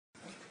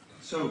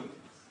So,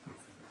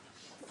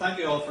 thank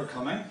you all for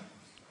coming.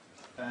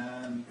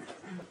 I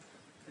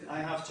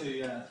have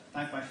to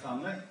thank my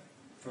family,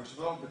 first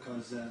of all,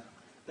 because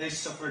they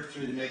suffered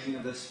through the making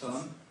of this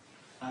film,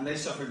 and they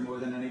suffered more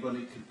than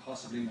anybody could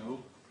possibly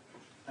know,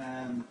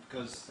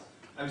 because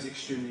I was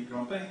extremely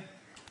grumpy.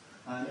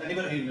 And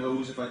anybody who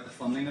knows about the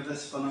funding of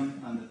this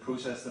film and the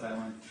process that I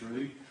went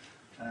through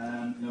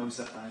knows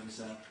that I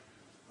was a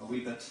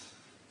wee bit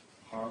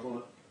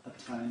horrible at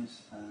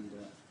times, and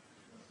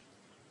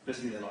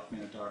basically they locked me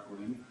in a dark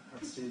room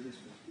at stages.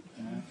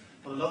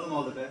 But I love them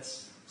all to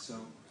bits, so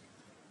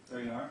there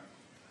you are.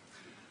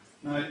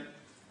 Now,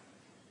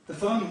 the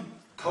film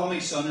Call Me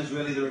Son is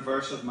really the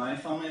reverse of my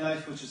family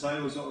life, which is I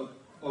was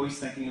always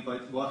thinking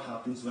about what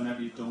happens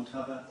whenever you don't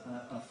have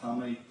a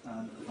family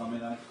and a family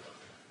life.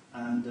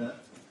 And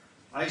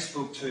I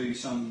spoke to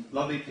some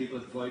lovely people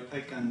at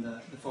Voidpick and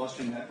the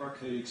fostering network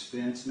who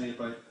explained to me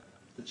about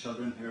the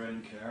children who are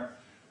in care.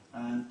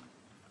 And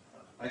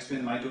I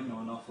explained to them I don't know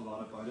an awful lot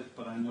about it,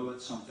 but I know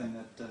it's something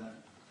that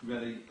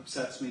really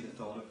upsets me, the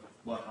thought of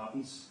what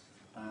happens.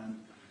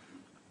 And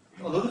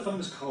although the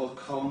film is called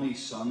Call Me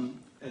Son,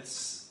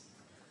 it's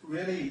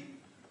really,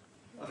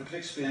 if I could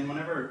explain,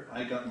 whenever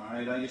I got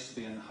married, I used to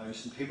be in the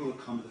house and people would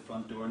come to the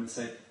front door and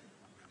say,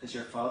 "Is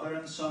your father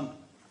and son?"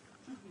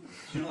 Do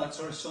you know that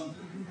sort of son?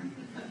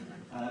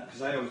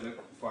 Because I always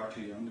look far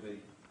too young to be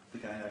the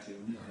guy who actually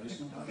owned the house.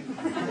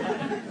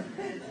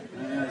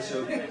 So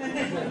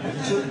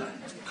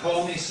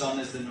Call Me Son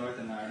is the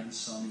Northern Ireland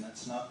son.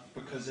 It's not,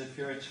 because if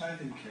you're a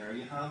child in care,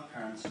 you have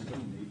parents, you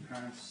don't need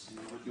parents. You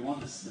know, what you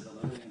want is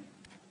stability in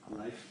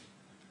life.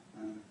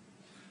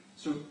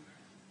 So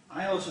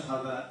I also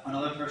have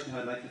another person who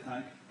I'd like to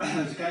thank.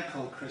 There's a guy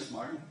called Chris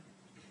Martin.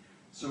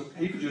 So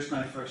he produced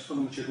my first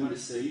film, which you're going to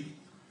see.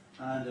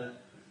 And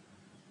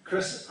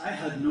Chris, I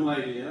had no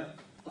idea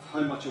of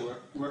how much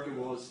work it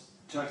was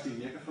to actually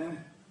make a film.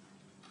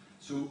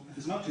 So if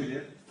it's not too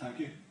late, thank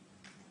you.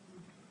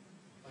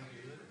 Thank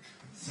you.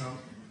 So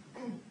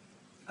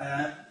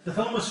the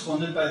film was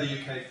funded by the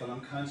UK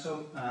Film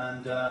Council,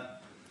 and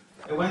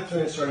it went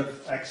through a sort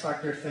of X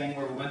Factor thing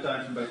where we went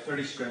down from about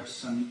 30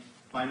 scripts, and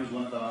mine was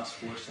one of the last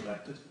 4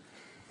 selected.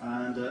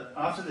 And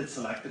after they'd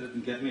selected it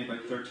and given me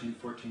about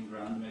 13-14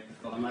 grand to make the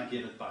film, I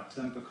gave it back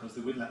to them because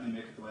they wouldn't let me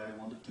make it the way I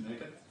wanted to make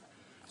it.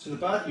 So the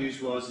bad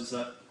news was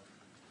that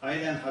I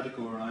then had to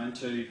go around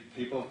to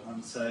people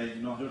and say,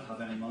 "No, I don't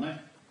have any money."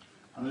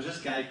 And there's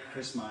this guy,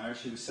 Chris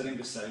Myers, who was sitting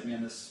beside me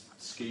in this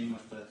scheme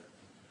with the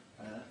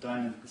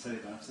down in the city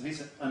of Belfast,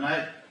 and I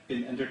had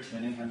been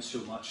entertaining him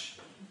so much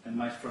in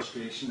my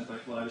frustration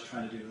about what I was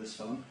trying to do with this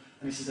film.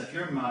 And he says, "If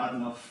you're mad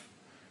enough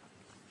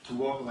to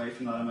walk away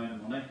from that amount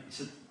of money," he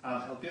said,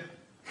 "I'll help you."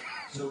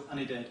 So, and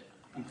he did.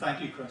 And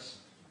thank you, Chris.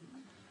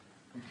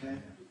 Okay.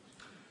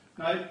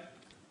 Now,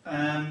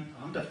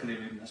 I'm definitely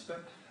reading this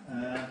bit.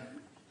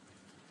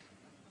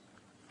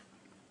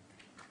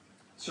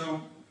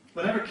 So,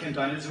 whenever it came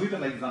down, it's a wee bit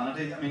like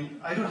vanity. I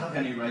mean, I don't have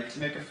any right to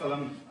make a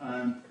film,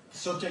 and the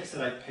subjects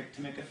that I pick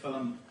to make a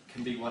film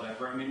can be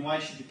whatever. I mean, why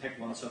should you pick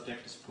one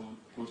subject as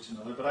opposed to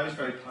another? But I was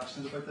very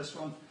passionate about this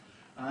one,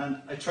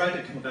 and I tried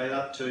to convey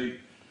that to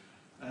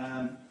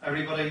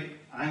everybody.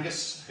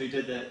 Angus, who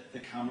did the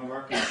camera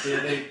work, and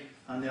Davey,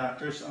 and the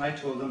actors, and I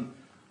told them,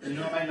 "You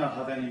know, I might not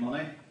have any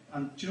money."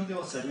 And do you know what they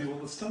all said to me? "Well,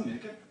 we'll still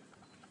make it."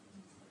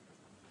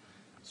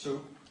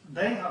 So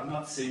they have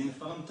not seen the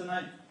film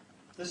tonight.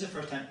 This is the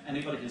first time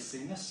anybody has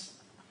seen this.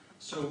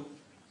 So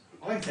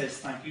all I can say is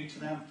thank you to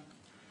them.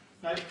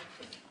 Now,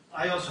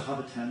 I also have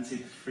a tendency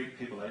to freak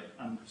people out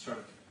and sort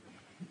of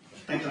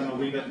think I'm a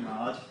wee bit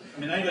mad. I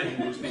mean, anybody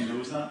who knows me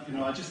knows that. You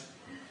know, I just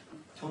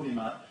totally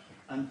mad.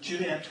 And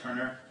Juliet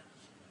Turner,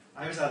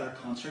 I was at her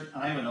concert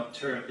and I went up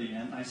to her at the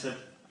end and I said,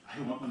 "I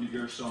want one of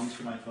your songs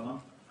for my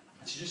film."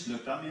 And she just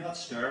looked at me, that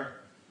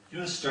stare. You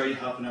know the stare you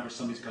have whenever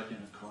somebody's got you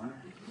in a corner?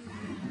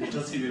 And she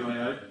doesn't see me way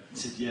out. I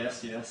said,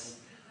 "Yes, yes."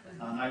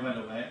 And I went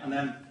away. And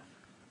then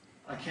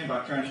I came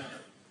back to her and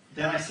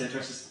then I said to her,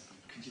 I says,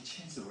 "Could you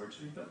change the words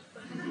a wee bit?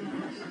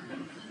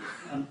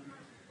 And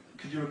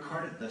could you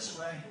record it this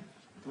way?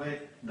 The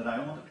way that I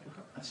want it to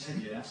record?" And she said,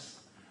 "Yes."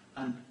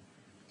 And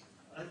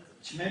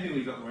she may be a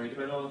wee bit worried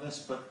about all of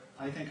this, but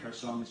I think her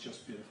song is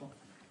just beautiful.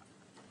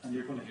 And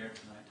you're going to hear it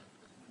tonight.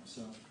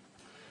 So,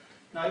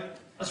 now,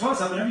 as well as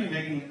that, whenever you're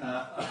making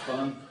a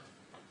film,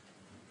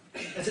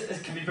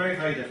 it can be very,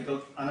 very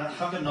difficult, and I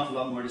have an awful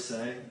lot more to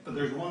say, but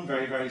there's one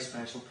very, very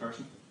special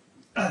person.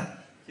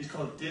 He's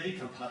called Davy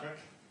Kilpatrick.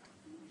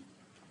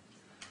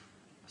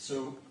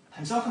 So,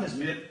 himself and his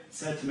mate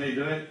said to me,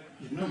 "Louis,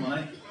 you've no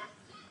money.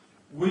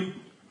 Would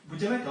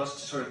you like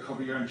us to sort of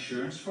cover your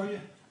insurance for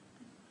you?"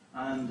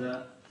 And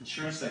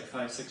insurance is like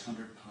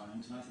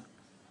 £500-600, and I thought,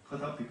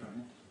 "God, that'd be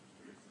brilliant."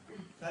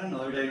 Then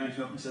another day he went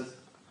up and says,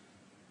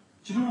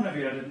 "Do you know whenever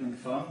you're editing the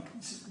film,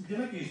 would you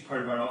like to use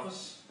part of our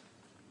office?"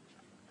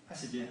 I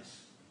said,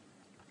 "Yes."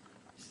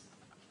 He said,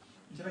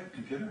 "Would you like a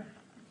computer?"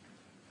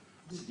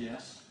 I said,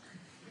 "Yes."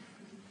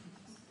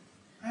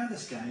 I had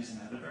this guy who's an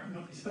editor.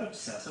 He's a bit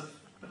obsessive,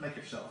 a bit like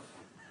yourself.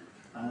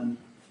 And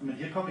I mean,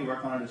 he'd probably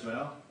work on it as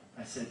well.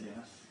 I said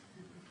yes.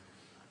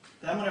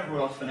 Then whenever we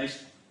were all finished,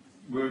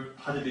 we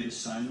had to do the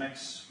sound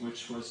mix,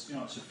 which was,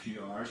 it's a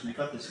few hours, and we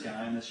got this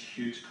guy in this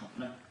huge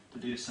company to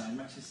do a sound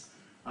mix. He said,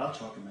 I'll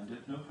talk him into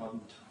it, no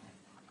problem at all.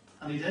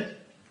 And he did.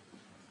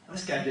 And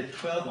this guy did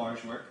 12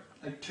 hours work,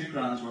 like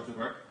 £2,000 worth of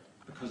work,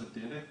 because of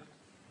Davey.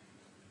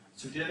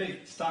 So Davey,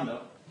 stand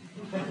up.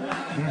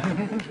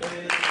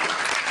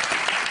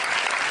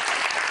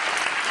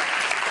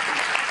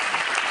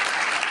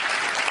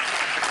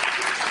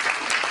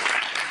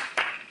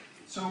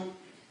 So,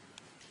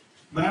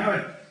 whenever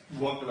I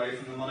walked away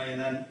from the money and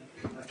then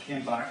I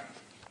came back,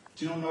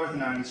 do you know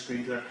Northern Ireland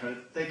Screen, to their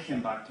credit, they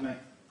came back to me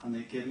and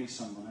they gave me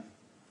some money,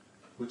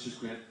 which is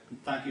great.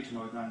 And thank you to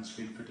Northern Ireland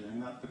Screen for doing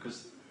that,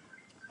 because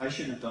I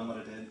shouldn't have done what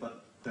I did,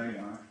 but there you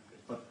are.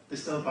 But they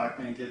still backed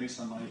me and gave me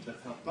some money to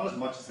help. Not as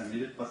much as I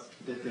needed, but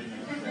they did give me.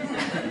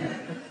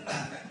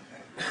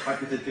 In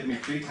fact, if they'd given me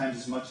 3 times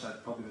as much, I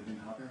probably would have been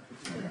happier.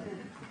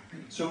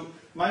 So,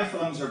 my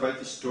films are about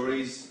the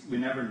stories we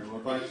never know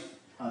about,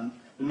 and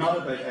they're not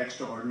about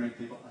extraordinary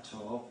people at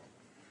all.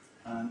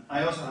 And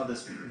I also have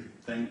this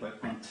thing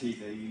about on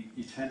TV,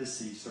 you tend to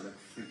see sort of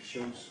freak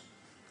shows,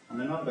 and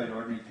they're not about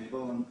ordinary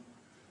people, and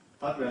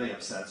that really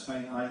upsets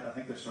me. I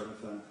think they're sort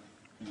of,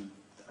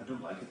 I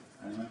don't like it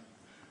anyway.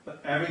 But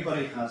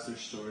everybody has their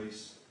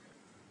stories,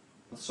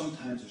 but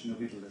sometimes there's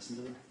nobody to listen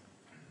to them.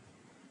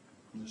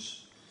 And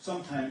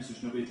sometimes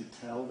there's nobody to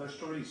tell their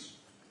stories.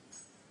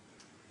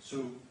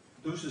 So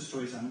those are the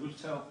stories I'm going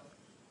to tell.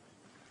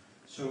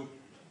 So,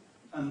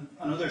 and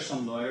I know there's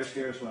some lawyers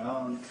here as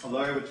well, and a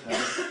lawyer would tell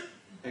you,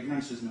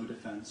 ignorance is no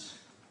defence.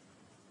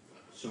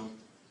 So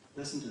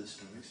listen to the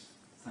stories.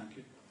 Thank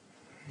you.